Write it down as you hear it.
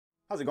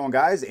How's it going,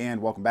 guys,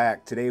 and welcome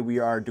back. Today we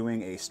are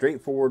doing a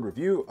straightforward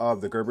review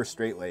of the Gerber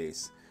straight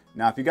lace.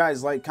 Now, if you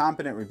guys like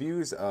competent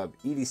reviews of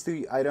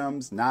EDC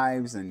items,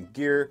 knives, and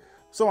gear,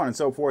 so on and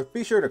so forth,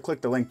 be sure to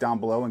click the link down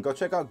below and go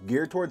check out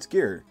Gear Towards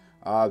Gear,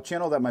 a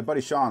channel that my buddy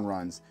Sean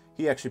runs.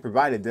 He actually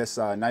provided this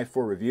knife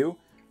for review.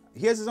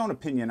 He has his own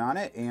opinion on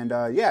it, and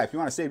yeah, if you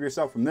want to save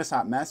yourself from this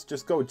hot mess,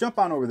 just go jump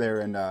on over there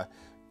and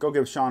go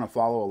give Sean a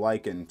follow, a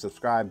like, and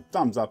subscribe,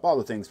 thumbs up, all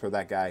the things for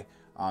that guy.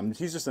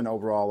 He's just an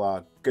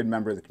overall good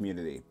member of the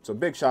community. So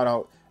big shout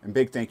out and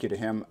big thank you to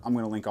him. I'm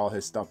going to link all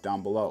his stuff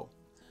down below.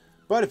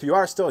 But if you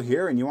are still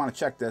here and you want to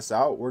check this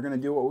out, we're going to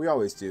do what we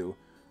always do.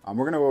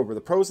 We're going to go over the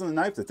pros of the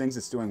knife, the things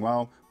it's doing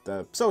well,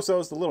 the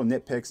so-sos, the little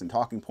nitpicks and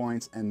talking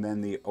points, and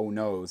then the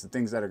oh-nos, the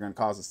things that are going to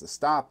cause us to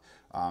stop,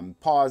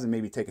 pause, and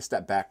maybe take a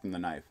step back from the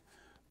knife.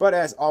 But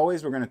as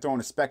always, we're going to throw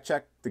in a spec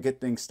check to get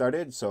things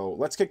started. So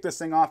let's kick this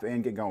thing off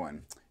and get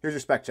going. Here's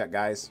your spec check,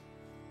 guys.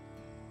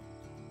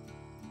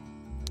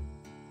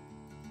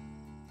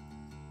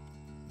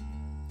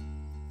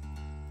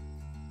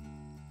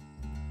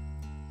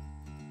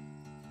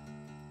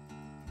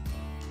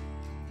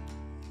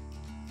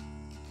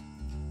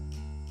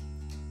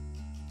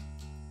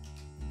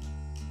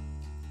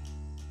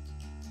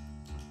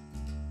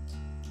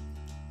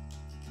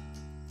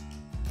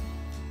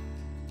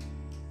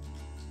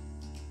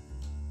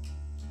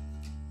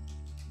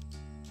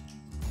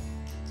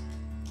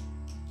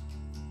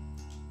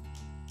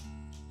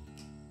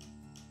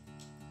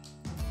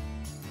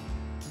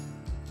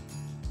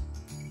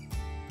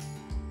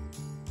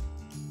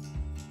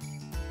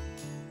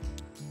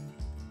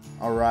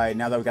 Alright,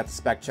 now that we've got the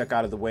spec check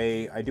out of the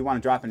way, I do want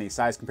to drop in a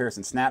size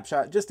comparison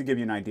snapshot just to give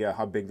you an idea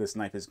how big this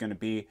knife is going to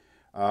be.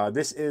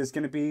 This is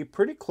going to be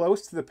pretty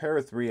close to the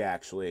Para 3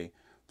 actually.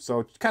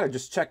 So kind of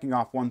just checking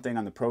off one thing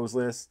on the pros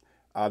list.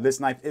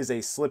 This knife is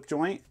a slip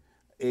joint.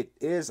 It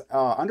is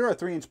under a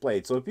 3-inch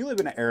blade. So if you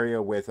live in an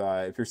area with,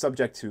 if you're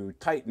subject to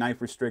tight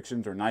knife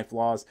restrictions or knife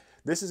laws,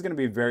 this is going to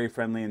be very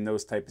friendly in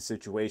those type of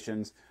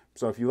situations.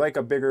 So if you like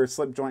a bigger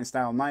slip joint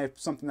style knife,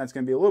 something that's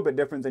going to be a little bit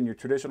different than your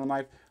traditional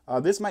knife,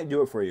 this might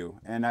do it for you.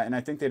 And I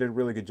think they did a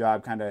really good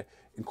job kind of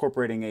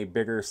incorporating a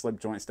bigger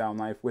slip joint style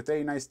knife with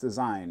a nice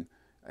design.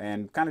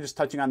 And kind of just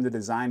touching on the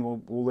design,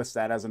 we'll list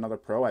that as another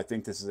pro. I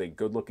think this is a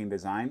good looking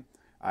design.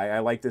 I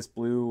like this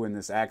blue and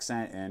this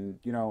accent, and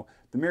you know,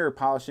 the mirror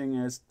polishing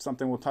is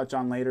something we'll touch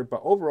on later,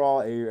 but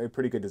overall a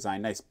pretty good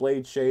design. Nice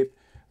blade shape.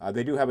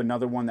 They do have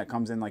another one that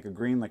comes in like a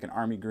green, like an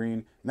army green,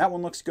 and that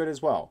one looks good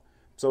as well.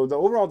 So the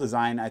overall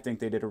design, I think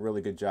they did a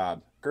really good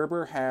job.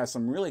 Gerber has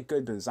some really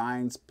good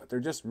designs, but they're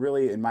just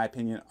really, in my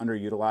opinion,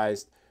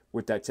 underutilized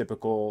with that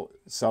typical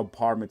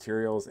subpar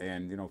materials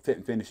and, you know, fit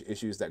and finish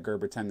issues that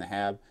Gerber tend to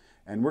have.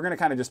 And we're going to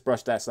kind of just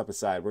brush that stuff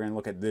aside. We're going to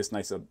look at this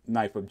nice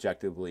knife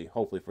objectively,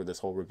 hopefully for this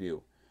whole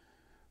review.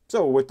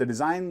 So with the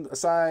design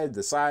aside,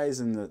 the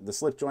size and the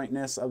slip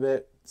jointness of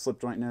it,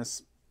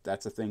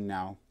 that's a thing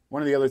now.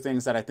 One of the other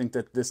things that I think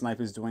that this knife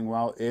is doing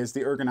well is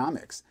the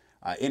ergonomics.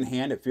 In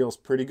hand, it feels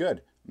pretty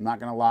good. I'm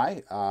not going to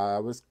lie, I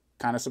was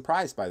kind of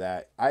surprised by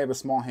that. I have a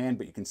small hand,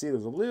 but you can see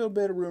there's a little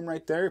bit of room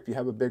right there if you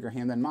have a bigger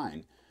hand than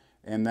mine.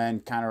 And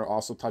then kind of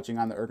also touching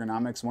on the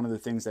ergonomics, one of the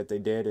things that they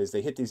did is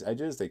they hit these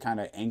edges, they kind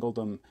of angled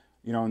them,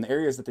 you know, in the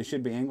areas that they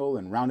should be angled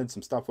and rounded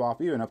some stuff off,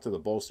 even up to the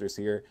bolsters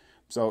here.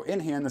 So in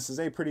hand, this is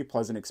a pretty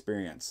pleasant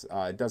experience.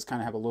 It does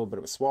kind of have a little bit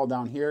of a swell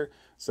down here,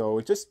 so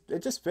it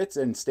just fits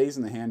and stays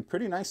in the hand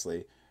pretty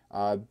nicely.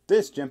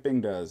 This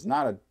jimping does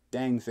not a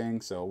dang thing,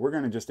 so we're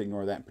going to just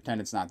ignore that and pretend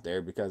it's not there,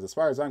 because as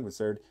far as I'm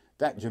concerned,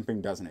 that jimping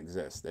doesn't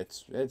exist.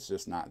 It's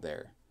just not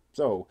there.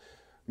 So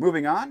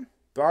moving on,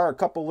 there are a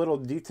couple little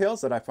details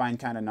that I find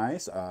kind of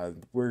nice.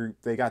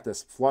 They got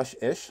this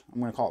flush-ish, I'm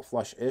going to call it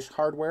flush-ish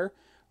hardware.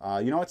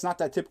 You know, it's not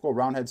that typical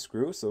round head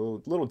screw,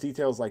 so little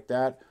details like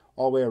that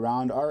all the way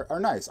around are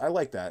nice. I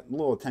like that, a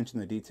little attention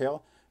to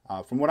detail.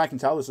 From what I can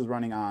tell, this is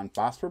running on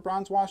phosphor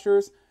bronze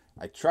washers.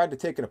 I tried to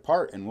take it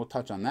apart, and we'll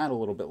touch on that a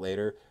little bit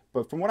later.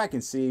 But from what I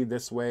can see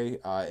this way,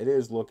 it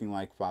is looking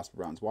like phosphor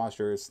bronze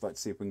washers. Let's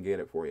see if we can get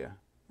it for you.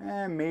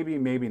 Maybe,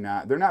 maybe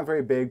not. They're not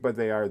very big, but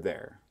they are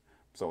there.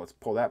 So let's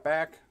pull that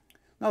back.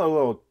 Another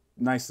little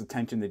nice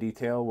attention to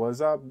detail was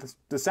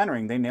the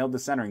centering. They nailed the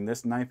centering.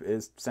 This knife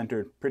is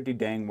centered pretty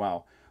dang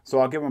well. So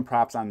I'll give them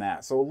props on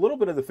that. So a little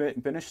bit of the fit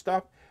and finish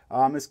stuff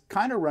is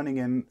kind of running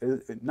in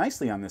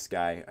nicely on this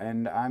guy,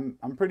 and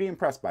I'm pretty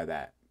impressed by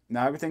that.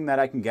 Now, everything that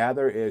I can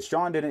gather is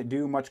Sean didn't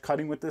do much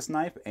cutting with this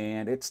knife,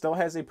 and it still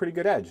has a pretty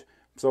good edge.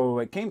 So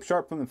it came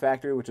sharp from the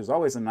factory, which is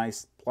always a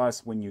nice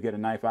plus when you get a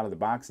knife out of the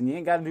box, and you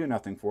ain't got to do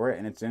nothing for it,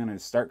 and it's going to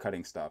start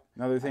cutting stuff.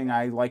 Another thing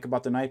I like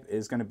about the knife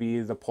is going to be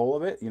the pull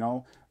of it. You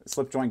know,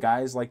 slip joint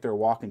guys like their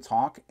walk and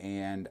talk,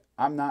 and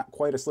I'm not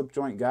quite a slip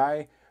joint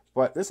guy,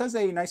 but this has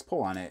a nice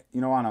pull on it.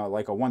 You know, on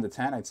like a 1 to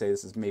 10, I'd say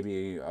this is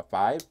maybe a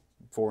 5,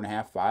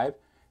 4.5, 5,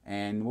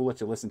 and we'll let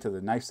you listen to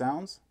the knife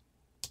sounds.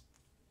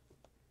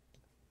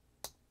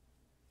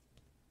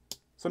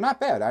 So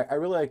not bad. I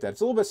really like that. It's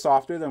a little bit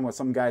softer than what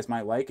some guys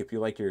might like. If you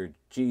like your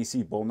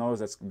GEC bullnose,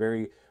 that's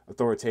very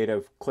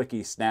authoritative,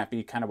 clicky,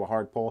 snappy, kind of a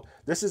hard pull.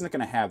 This isn't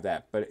going to have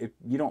that. But if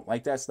you don't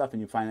like that stuff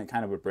and you find it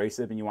kind of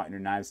abrasive and you want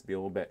your knives to be a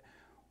little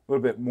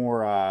bit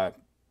more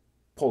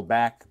pulled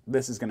back,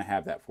 this is going to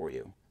have that for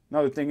you.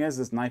 Another thing is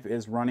this knife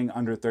is running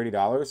under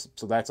 $30,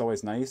 so that's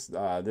always nice.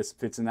 This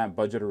fits in that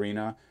budget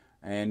arena.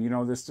 And, you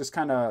know, this just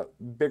kind of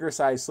bigger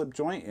size slip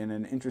joint in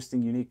an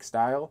interesting, unique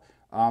style.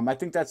 I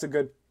think that's a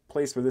good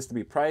place for this to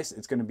be priced.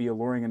 It's going to be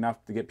alluring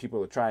enough to get people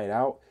to try it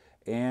out.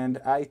 And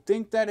I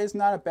think that is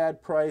not a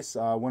bad price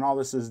when all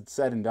this is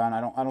said and done.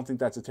 I don't think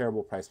that's a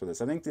terrible price for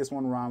this. I think this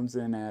one rounds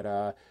in at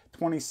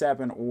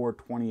 $27 or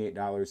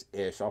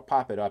 $28-ish. I'll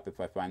pop it up if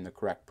I find the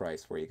correct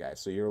price for you guys,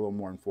 so you're a little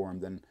more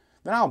informed than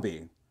I'll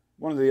be.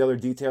 One of the other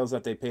details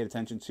that they paid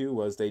attention to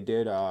was they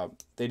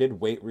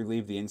did weight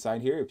relieve the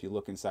inside here. If you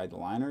look inside the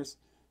liners,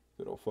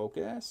 it'll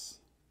focus.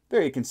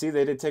 There you can see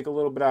they did take a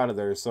little bit out of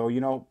there. So, you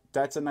know,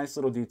 that's a nice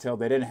little detail.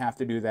 They didn't have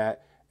to do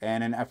that.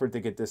 And in an effort to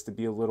get this to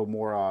be a little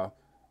more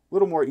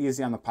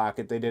easy on the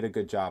pocket, they did a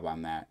good job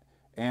on that.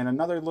 And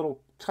another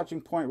little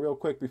touching point real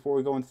quick before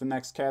we go into the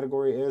next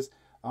category is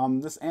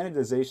this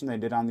anodization they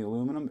did on the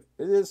aluminum.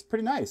 It is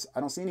pretty nice. I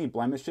don't see any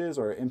blemishes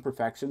or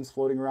imperfections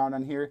floating around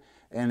on here,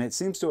 and it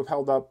seems to have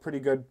held up pretty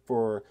good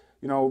for,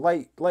 you know,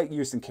 light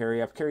use and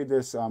carry. I've carried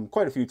this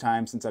quite a few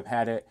times since I've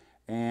had it,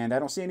 and I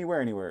don't see any wear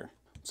anywhere,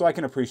 so I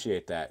can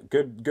appreciate that.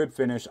 Good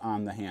finish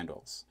on the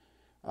handles.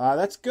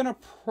 That's gonna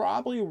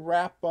probably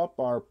wrap up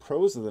our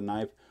pros of the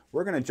knife.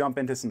 We're gonna jump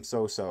into some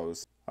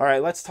so-sos. All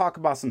right, let's talk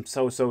about some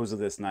so-sos of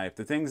this knife.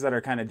 The things that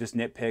are kind of just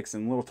nitpicks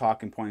and little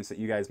talking points that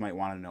you guys might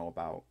want to know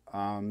about.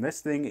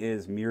 This thing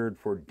is mirrored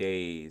for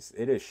days.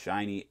 It is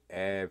shiny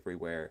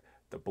everywhere.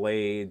 The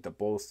blade, the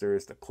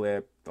bolsters, the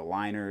clip, the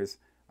liners,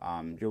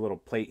 your little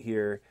plate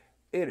here.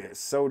 It is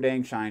so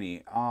dang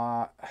shiny.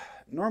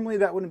 Normally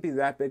that wouldn't be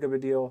that big of a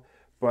deal,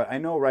 but I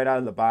know right out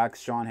of the box,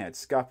 Sean had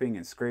scuffing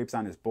and scrapes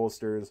on his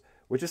bolsters,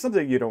 which is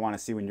something you don't want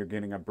to see when you're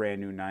getting a brand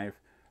new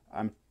knife.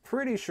 I'm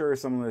pretty sure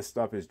some of this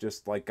stuff is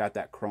just like got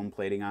that chrome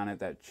plating on it,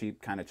 that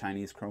cheap kind of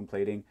Chinese chrome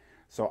plating.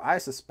 So I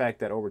suspect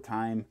that over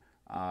time,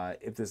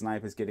 if this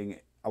knife is getting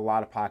a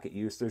lot of pocket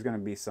use, there's going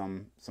to be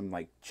some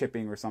like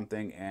chipping or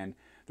something. And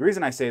the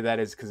reason I say that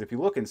is because if you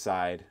look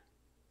inside,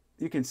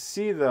 you can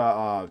see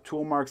the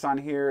tool marks on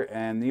here,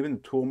 and even the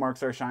tool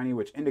marks are shiny,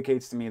 which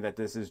indicates to me that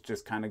this is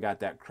just kind of got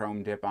that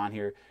chrome dip on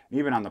here. And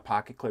even on the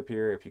pocket clip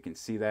here, if you can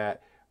see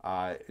that,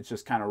 it's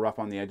just kind of rough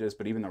on the edges,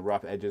 but even the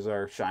rough edges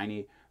are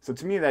shiny. So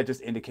to me, that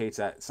just indicates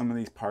that some of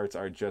these parts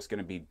are just going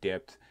to be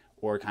dipped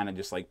or kind of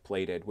just like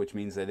plated, which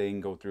means that they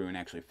didn't go through and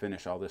actually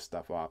finish all this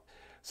stuff off.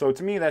 So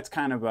to me, that's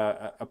kind of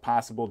a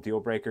possible deal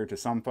breaker to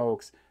some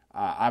folks.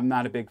 I'm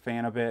not a big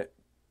fan of it,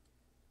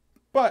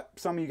 but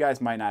some of you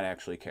guys might not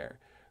actually care.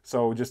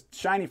 So just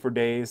shiny for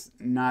days,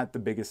 not the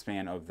biggest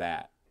fan of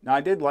that. Now,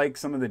 I did like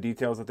some of the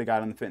details that they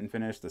got on the fit and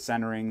finish, the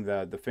centering,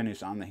 the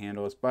finish on the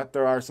handles, but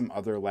there are some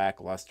other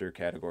lackluster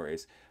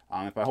categories.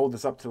 If I hold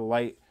this up to the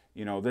light,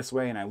 you know, this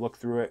way, and I look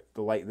through it,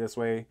 the light this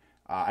way,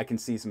 I can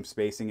see some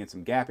spacing and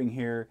some gapping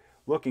here.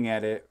 Looking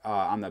at it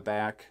on the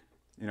back,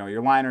 you know,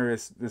 your liner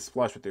is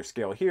flush with your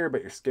scale here,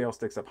 but your scale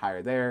sticks up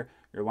higher there.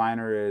 Your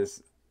liner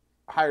is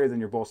higher than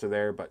your bolster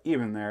there, but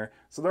even there.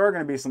 So there are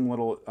going to be some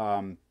little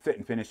fit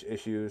and finish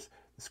issues.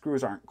 The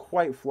screws aren't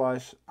quite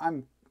flush.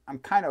 I'm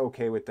kind of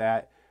okay with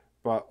that.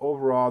 But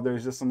overall,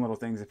 there's just some little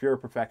things. If you're a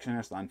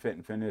perfectionist on fit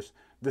and finish,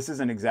 this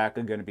isn't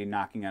exactly going to be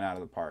knocking it out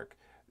of the park.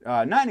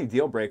 Not any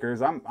deal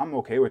breakers. I'm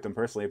okay with them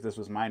personally. If this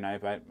was my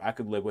knife, I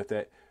could live with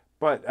it.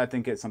 But I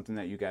think it's something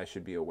that you guys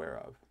should be aware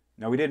of.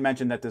 Now, we did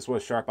mention that this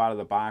was sharp out of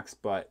the box,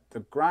 but the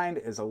grind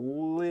is a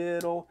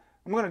little,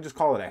 I'm going to just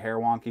call it a hair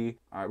wonky.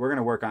 All right, we're going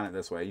to work on it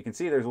this way. You can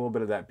see there's a little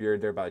bit of that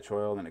beard there by the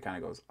choil, then it kind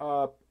of goes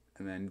up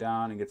and then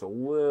down and gets a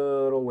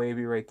little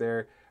wavy right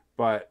there.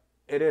 But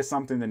it is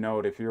something to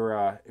note if you're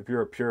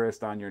a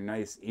purist on your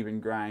nice even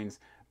grinds,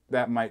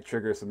 that might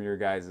trigger some of your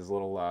guys'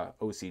 little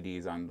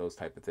OCDs on those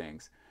type of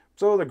things.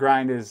 So the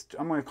grind is,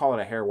 I'm going to call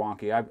it a hair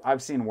wonky.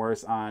 I've seen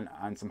worse on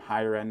some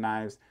higher end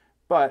knives,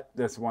 but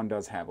this one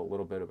does have a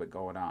little bit of it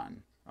going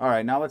on. All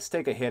right, now let's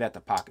take a hit at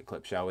the pocket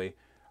clip, shall we?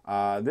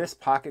 This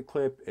pocket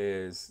clip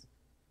is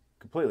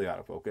completely out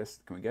of focus.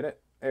 Can we get it?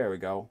 There we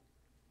go.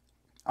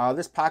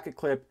 This pocket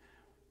clip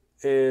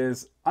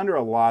is under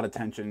a lot of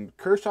tension.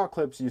 Kershaw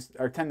clips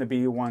tend to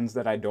be ones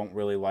that I don't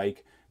really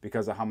like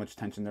because of how much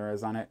tension there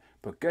is on it.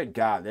 But good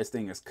God, this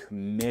thing is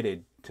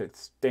committed to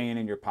staying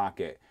in your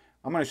pocket.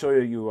 I'm going to show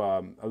you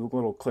a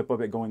little clip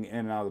of it going in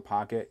and out of the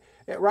pocket.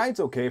 It rides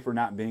okay for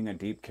not being a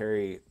deep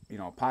carry, you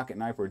know, pocket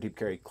knife or a deep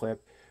carry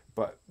clip.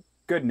 But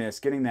goodness,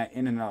 getting that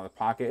in and out of the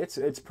pocket,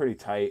 it's pretty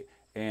tight.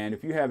 And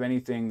if you have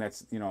anything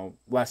that's, you know,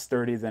 less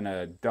sturdy than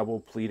a double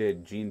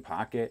pleated jean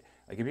pocket,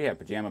 like if you have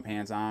pajama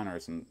pants on or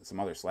some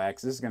other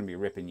slacks, this is going to be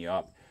ripping you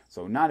up.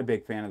 So not a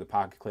big fan of the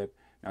pocket clip.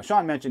 Now,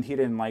 Sean mentioned he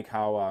didn't like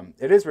how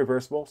it is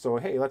reversible. So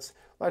hey, let's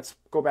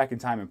go back in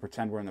time and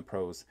pretend we're in the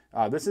pros.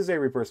 This is a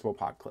reversible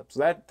pocket clip,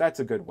 so that's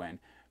a good win.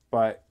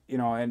 But you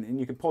know, and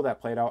you can pull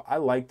that plate out. I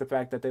like the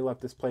fact that they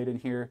left this plate in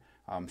here.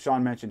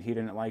 Sean mentioned he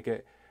didn't like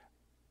it.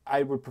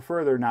 I would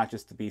prefer there not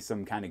just to be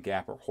some kind of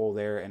gap or hole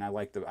there, and I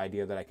like the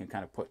idea that I can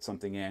kind of put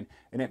something in,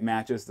 and it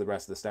matches the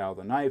rest of the style of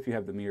the knife. You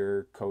have the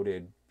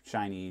mirror-coated,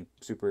 shiny,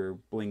 super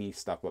blingy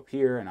stuff up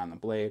here and on the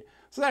blade,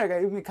 so that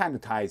it kind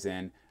of ties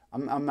in.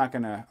 I'm not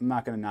gonna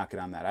knock it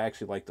on that. I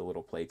actually like the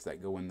little plates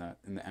that go in the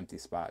empty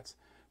spots,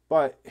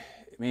 but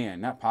man,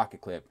 that pocket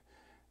clip,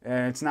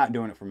 it's not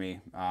doing it for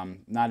me.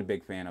 Not a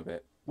big fan of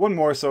it. One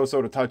more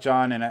so-so to touch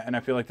on, and I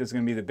feel like this is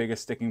going to be the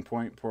biggest sticking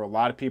point for a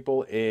lot of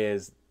people,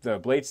 is the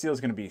blade steel is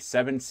going to be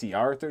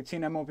 7CR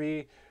 13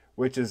 MOV,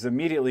 which is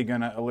immediately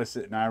going to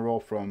elicit an eye roll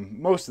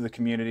from most of the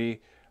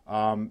community.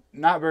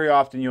 Not very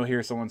often you'll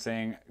hear someone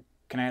saying,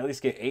 can I at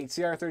least get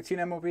 8CR 13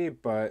 MOV?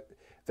 But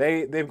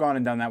they've gone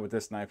and done that with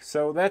this knife.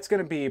 So that's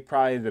going to be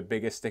probably the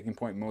biggest sticking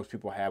point most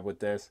people have with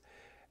this.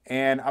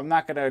 And I'm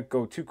not going to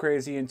go too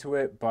crazy into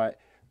it, but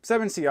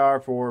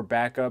 7CR for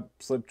backup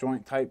slip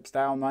joint type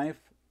style knife,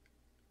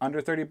 under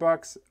 30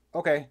 bucks,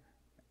 okay.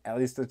 At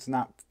least it's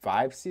not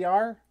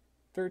 5CR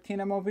 13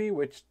 MOV,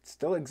 which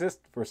still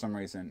exists for some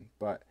reason.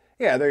 But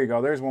yeah, there you go.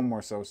 There's one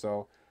more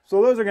so-so.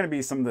 So those are going to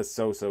be some of the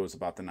so-sos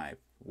about the knife.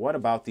 What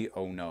about the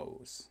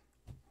oh-no's?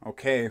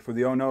 Okay, for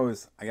the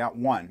oh-no's, I got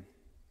one.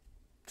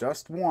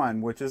 Just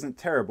one, which isn't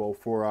terrible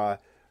for a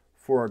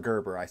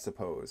Gerber, I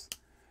suppose.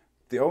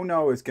 The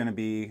oh-no is going to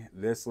be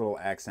this little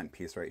accent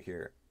piece right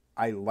here.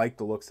 I like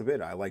the looks of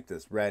it. I like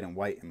this red and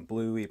white and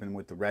blue, even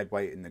with the red,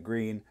 white, and the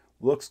green.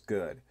 Looks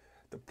good.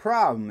 The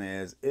problem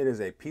is it is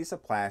a piece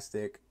of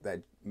plastic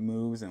that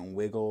moves and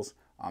wiggles,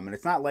 and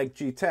it's not like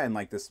G10,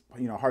 like this,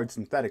 hard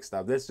synthetic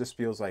stuff. This just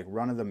feels like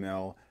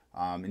run-of-the-mill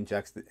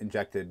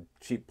injected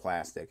cheap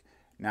plastic.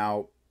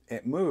 Now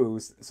it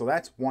moves, so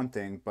that's one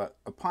thing. But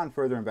upon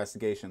further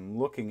investigation,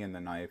 looking in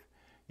the knife,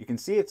 you can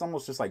see it's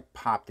almost just like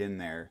popped in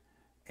there,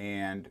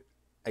 and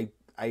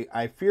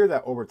I fear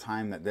that over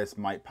time that this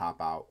might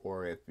pop out,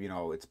 or if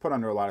it's put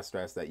under a lot of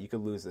stress, that you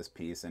could lose this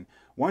piece. And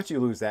once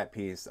you lose that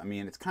piece, I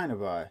mean, it's kind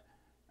of I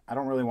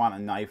don't really want a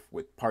knife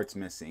with parts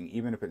missing,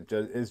 even if it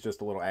is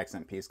just a little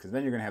accent piece, because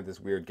then you're going to have this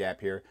weird gap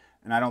here,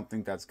 and I don't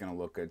think that's going to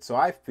look good. So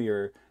I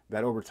fear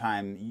that over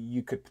time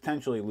you could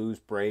potentially lose,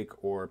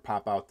 break, or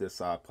pop out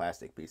this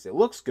plastic piece. It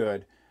looks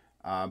good,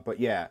 but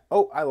yeah.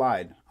 Oh, I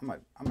lied. I'm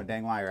a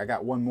dang liar. I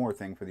got one more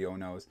thing for the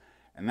oh-no's,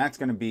 and that's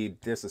going to be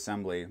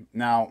disassembly.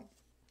 Now,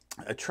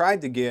 I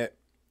tried to get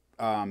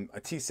a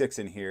T6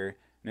 in here,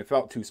 and it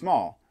felt too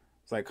small.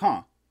 It's like,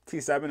 huh,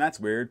 T7, that's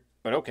weird,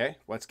 but okay,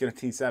 let's get a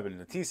T7. And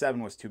the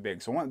T7 was too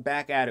big, so I went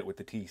back at it with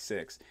the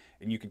T6,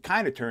 and you could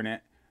kind of turn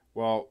it.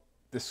 Well,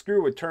 the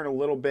screw would turn a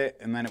little bit,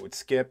 and then it would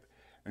skip,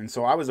 and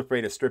so I was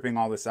afraid of stripping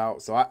all this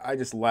out, so I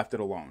just left it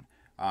alone.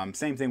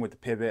 Same thing with the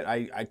pivot.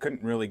 I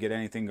couldn't really get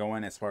anything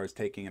going as far as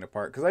taking it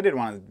apart, because I did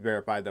want to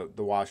verify the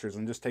washers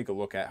and just take a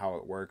look at how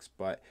it works,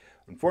 but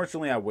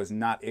unfortunately I was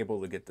not able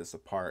to get this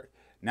apart.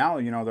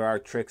 Now, there are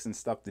tricks and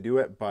stuff to do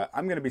it, but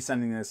I'm going to be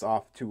sending this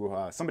off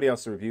to somebody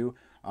else to review.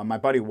 My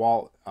buddy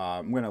Walt,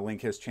 I'm going to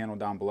link his channel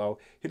down below.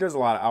 He does a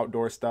lot of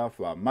outdoor stuff,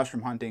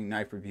 mushroom hunting,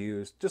 knife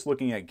reviews, just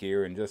looking at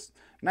gear and just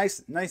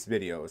nice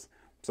videos.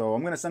 So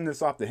I'm going to send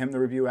this off to him to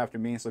review after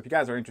me. So if you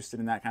guys are interested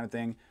in that kind of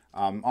thing,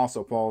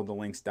 also follow the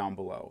links down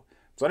below.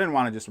 So I didn't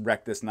want to just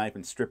wreck this knife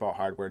and strip out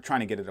hardware,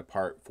 trying to get it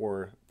apart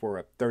for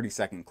a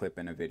 30-second clip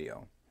in a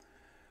video.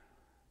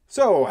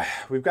 So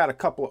we've got a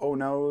couple of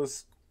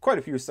oh-no's, quite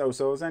a few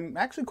so-sos, and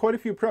actually quite a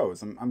few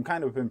pros. I'm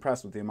kind of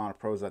impressed with the amount of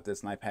pros that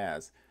this knife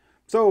has.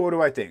 So what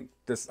do I think?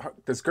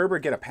 Does Gerber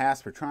get a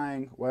pass for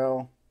trying?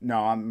 Well,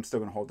 no, I'm still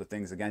going to hold the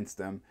things against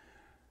them.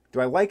 Do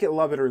I like it,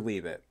 love it, or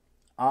leave it?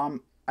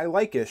 I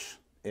like-ish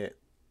it.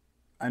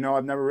 I know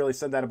I've never really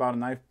said that about a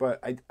knife,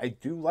 but I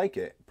do like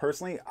it.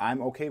 Personally,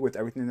 I'm okay with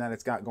everything that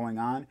it's got going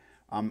on.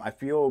 I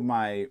feel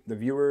the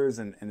viewers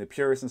and the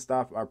purists and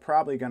stuff are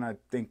probably going to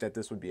think that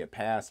this would be a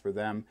pass for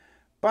them.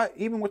 But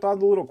even with all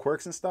the little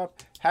quirks and stuff,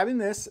 having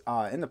this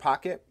in the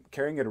pocket,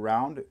 carrying it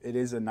around, it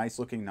is a nice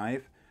looking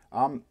knife.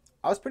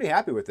 I was pretty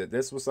happy with it.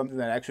 This was something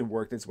that actually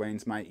worked its way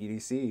into my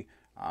EDC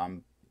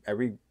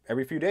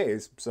every few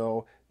days.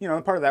 So,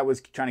 part of that was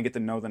trying to get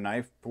to know the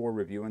knife for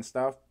review and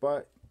stuff.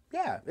 But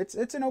yeah,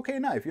 it's an okay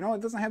knife.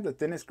 It doesn't have the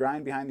thinnest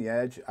grind behind the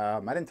edge.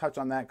 I didn't touch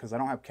on that because I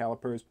don't have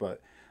calipers,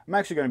 but I'm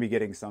actually going to be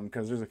getting some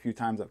because there's a few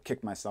times I've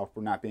kicked myself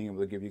for not being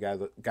able to give you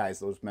guys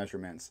those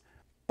measurements.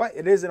 But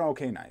it is an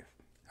okay knife.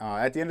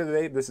 At the end of the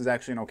day, this is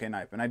actually an okay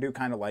knife, and I do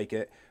kind of like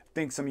it. I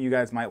think some of you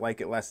guys might like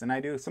it less than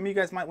I do. Some of you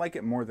guys might like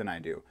it more than I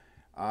do.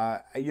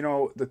 The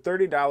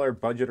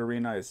 $30 budget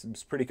arena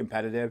is pretty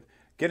competitive.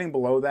 Getting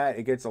below that,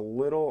 it gets a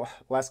little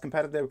less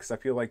competitive because I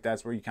feel like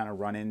that's where you kind of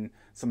run in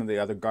some of the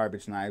other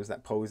garbage knives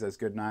that pose as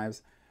good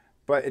knives.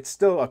 But it's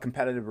still a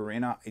competitive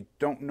arena. I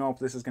don't know if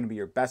this is going to be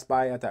your best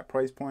buy at that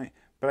price point,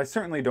 but I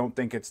certainly don't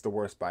think it's the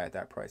worst buy at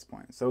that price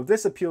point. So if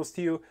this appeals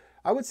to you,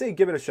 I would say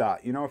give it a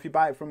shot. If you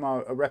buy it from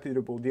a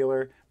reputable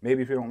dealer,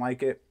 maybe if you don't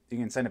like it, you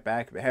can send it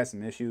back if it has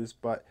some issues.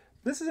 But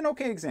this is an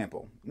okay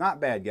example.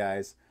 Not bad,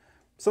 guys.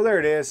 So there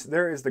it is.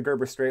 There is the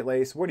Gerber straight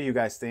lace. What do you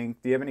guys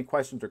think? Do you have any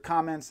questions or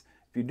comments?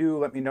 If you do,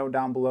 let me know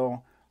down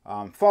below.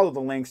 Follow the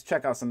links.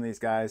 Check out some of these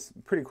guys.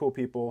 Pretty cool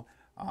people.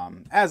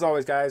 As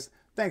always, guys,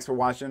 thanks for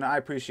watching. I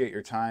appreciate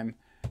your time.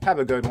 Have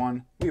a good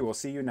one. We will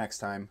see you next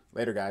time.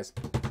 Later, guys.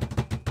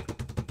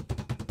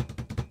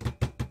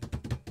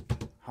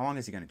 How long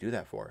is he going to do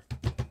that for?